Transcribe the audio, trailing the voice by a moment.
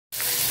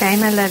Hey,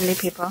 my lovely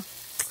people.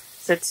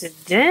 So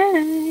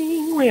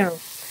today we are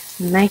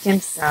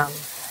making some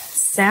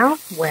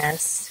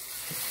Southwest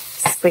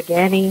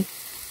spaghetti.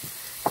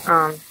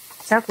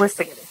 Southwest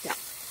spaghetti. Yeah.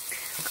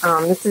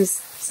 This is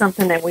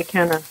something that we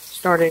kind of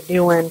started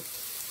doing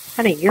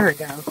about a year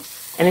ago,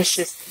 and it's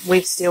just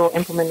we've still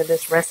implemented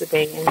this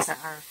recipe into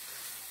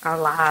our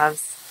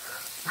lives,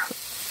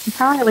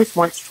 probably at least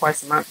once or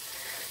twice a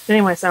month. But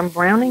anyway, so I'm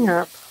browning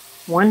up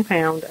 1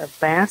 pound of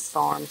Bass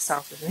Farm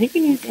sausage, and you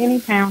can use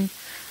any pound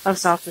of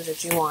sausage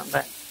that you want,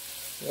 but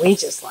we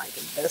just like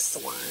this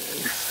one.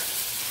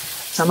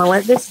 So I'm gonna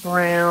let this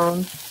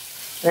brown.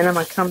 Then I'm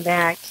gonna come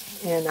back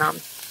and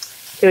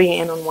fill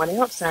you in on what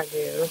else I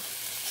do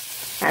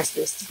as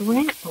this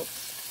brown. Oh,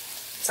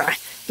 sorry,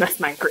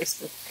 that's my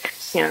grease,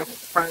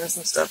 frying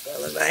some stuff the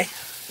other day.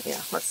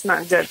 Yeah, let's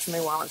not judge me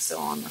while it's still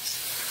on the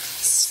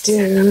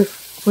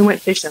stove. We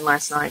went fishing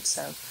last night,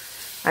 so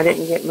I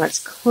didn't get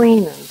much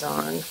cleaning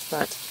done,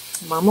 but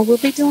Mama will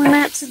be doing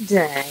that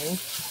today.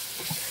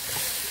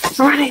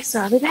 Alrighty,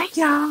 so I'll be back,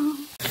 y'all.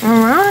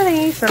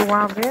 Alrighty, so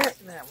while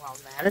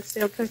that is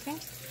still cooking,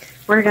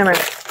 we're gonna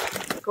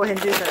go ahead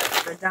and do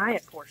the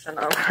diet portion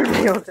of our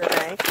meal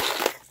today.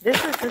 This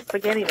is the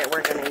spaghetti that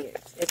we're gonna use.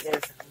 It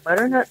is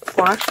butternut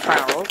squash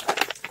spirals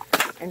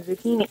and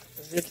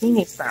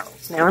zucchini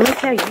spirals. Now let me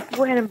tell you, you can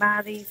go ahead and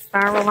buy these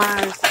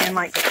spiralized in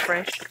like the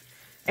fresh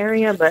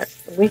area, but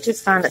we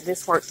just find that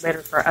this works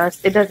better for us.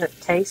 It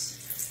doesn't taste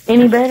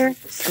any better.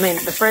 I mean,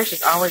 the fresh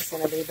is always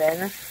going to be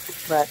better,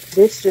 but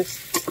this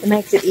just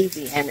makes it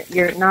easy, and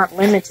you're not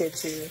limited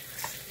to,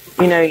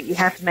 you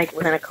have to make it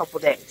within a couple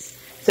days.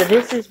 So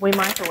this is, we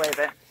microwave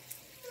it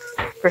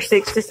for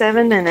 6 to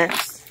 7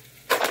 minutes,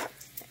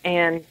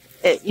 and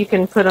you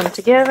can put them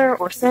together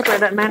or separate. It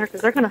doesn't matter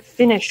because they're going to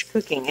finish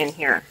cooking in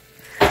here.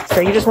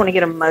 So you just want to get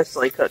them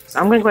mostly cooked. So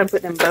I'm going to go ahead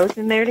and put them both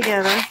in there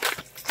together.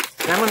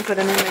 And I'm going to put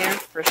them in there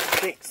for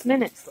 6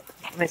 minutes.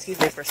 Excuse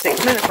me, for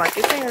 6 minutes like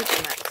it says.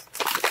 And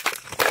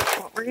that's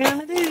what we're going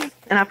to do.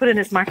 And I put it in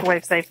this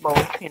microwave safe bowl.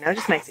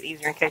 Just makes it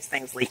easier in case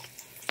things leak.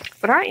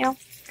 But alright, y'all.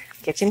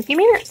 Catch you in a few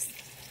minutes.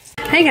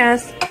 Hey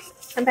guys.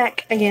 I'm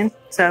back again.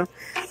 So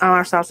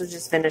our sausage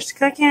is finished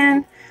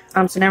cooking.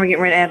 So now we're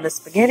getting ready to add the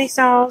spaghetti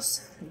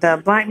sauce,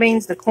 the black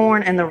beans, the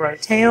corn, and the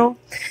rotel.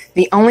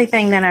 The only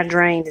thing that I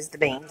drained is the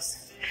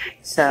beans.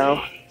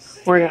 So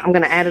I'm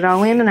going to add it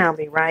all in, and I'll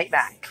be right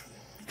back.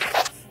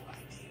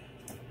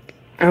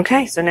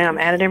 Okay, so now I've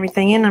added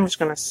everything in. I'm just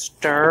going to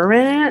stir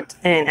it.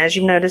 And as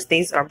you notice,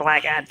 these are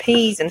black-eyed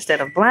peas instead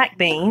of black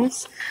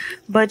beans.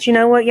 But you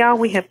know what, y'all?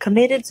 We have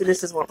committed, so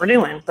this is what we're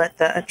doing. But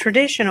the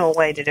traditional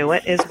way to do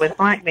it is with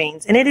black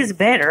beans. And it is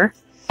better.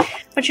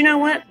 But you know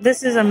what?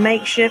 This is a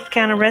makeshift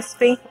kind of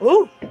recipe.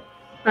 Ooh,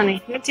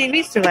 honey, your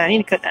TV's too loud. I need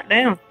to cut that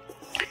down.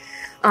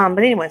 But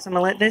anyway, so I'm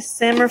going to let this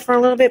simmer for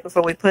a little bit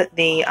before we put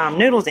the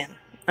noodles in.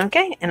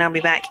 Okay, and I'll be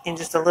back in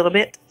just a little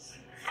bit.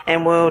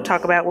 And we'll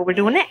talk about what we're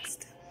doing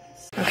next.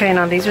 Okay,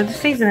 now these are the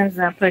seasonings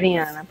that I put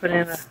in. I put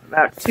in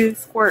about 2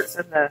 squirts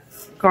of the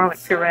garlic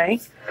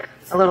puree,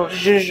 a little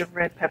zhuzh of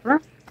red pepper,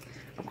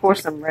 of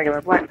course some regular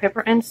black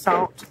pepper and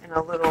salt, and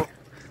a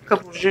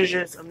couple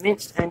zhuzhes of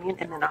minced onion,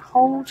 and then a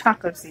whole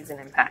taco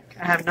seasoning pack.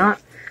 I have not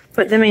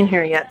put them in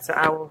here yet, so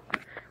I will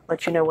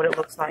let you know what it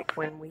looks like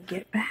when we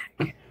get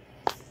back.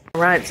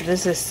 Alright, so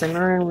this is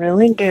simmering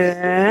really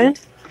good.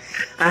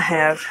 I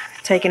have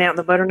taken out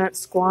the butternut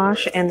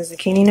squash and the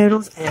zucchini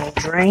noodles and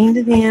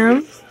drained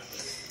them.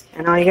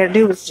 And all you gotta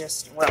do is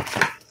just,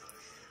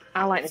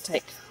 I like to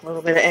take a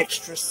little bit of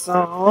extra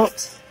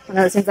salt. I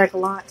know it seems like a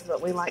lot, but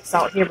we like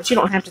salt here, but you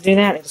don't have to do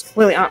that. It's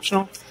completely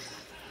optional.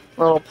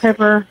 A little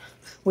pepper.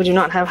 We do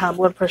not have high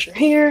blood pressure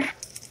here.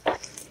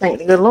 Thank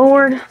the good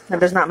Lord.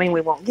 That does not mean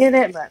we won't get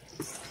it, but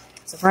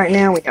so right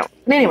now we don't.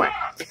 But anyway,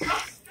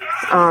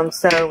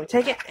 so we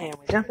take it and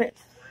we dump it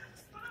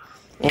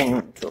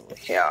into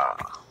here.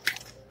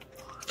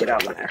 Get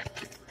out of there.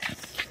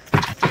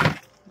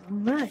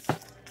 Alright.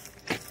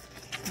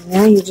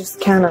 Now you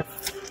just kind of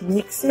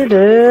mix it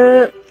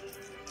up,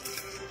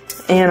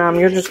 and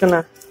you're just going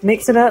to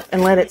mix it up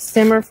and let it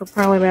simmer for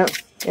probably about,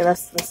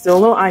 that's still a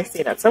little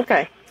icy, that's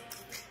okay.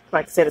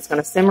 Like I said, it's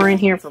going to simmer in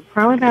here for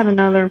probably about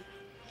another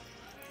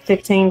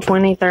 15,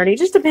 20, 30, it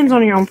just depends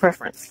on your own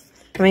preference.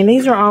 I mean,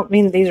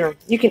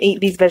 you can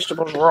eat these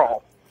vegetables raw,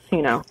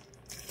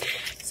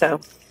 So,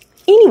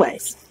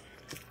 anyways,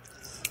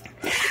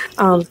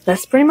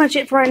 that's pretty much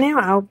it for right now.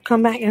 I'll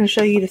come back and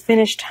show you the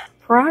finished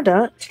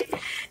product,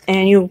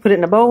 and you can put it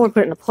in a bowl or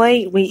put it in a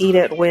plate. We eat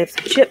it with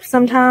chips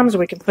sometimes, or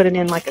we can put it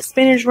in like a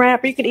spinach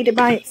wrap, or you can eat it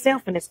by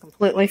itself and it's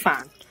completely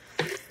fine.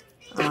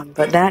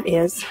 But that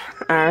is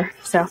our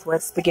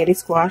Southwest spaghetti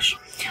squash.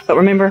 But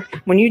remember,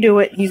 when you do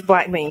it, use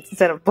black beans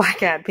instead of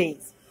black-eyed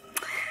peas,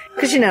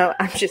 because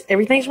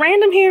everything's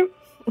random here.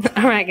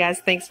 Alright guys,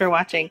 thanks for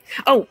watching.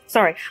 Oh,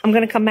 sorry, I'm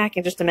gonna come back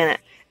in just a minute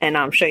and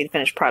show you the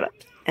finished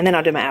product, and then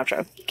I'll do my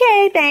outro.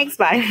 Okay, thanks,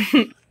 bye.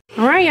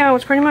 Alright y'all,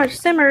 it's pretty much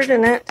simmered,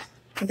 and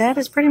that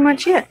is pretty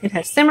much it. It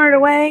has simmered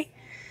away,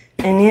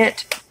 and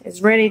it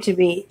is ready to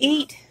be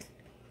ate.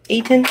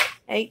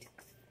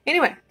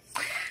 Anyway,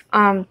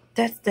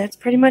 That's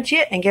pretty much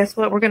it. And guess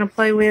what we're going to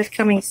play with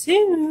coming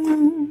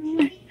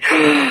soon?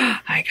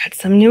 I got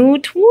some new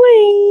toys.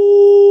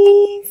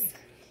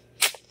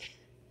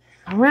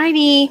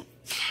 Alrighty.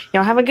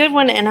 Y'all have a good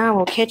one, and I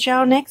will catch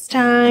y'all next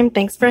time.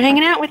 Thanks for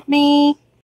hanging out with me.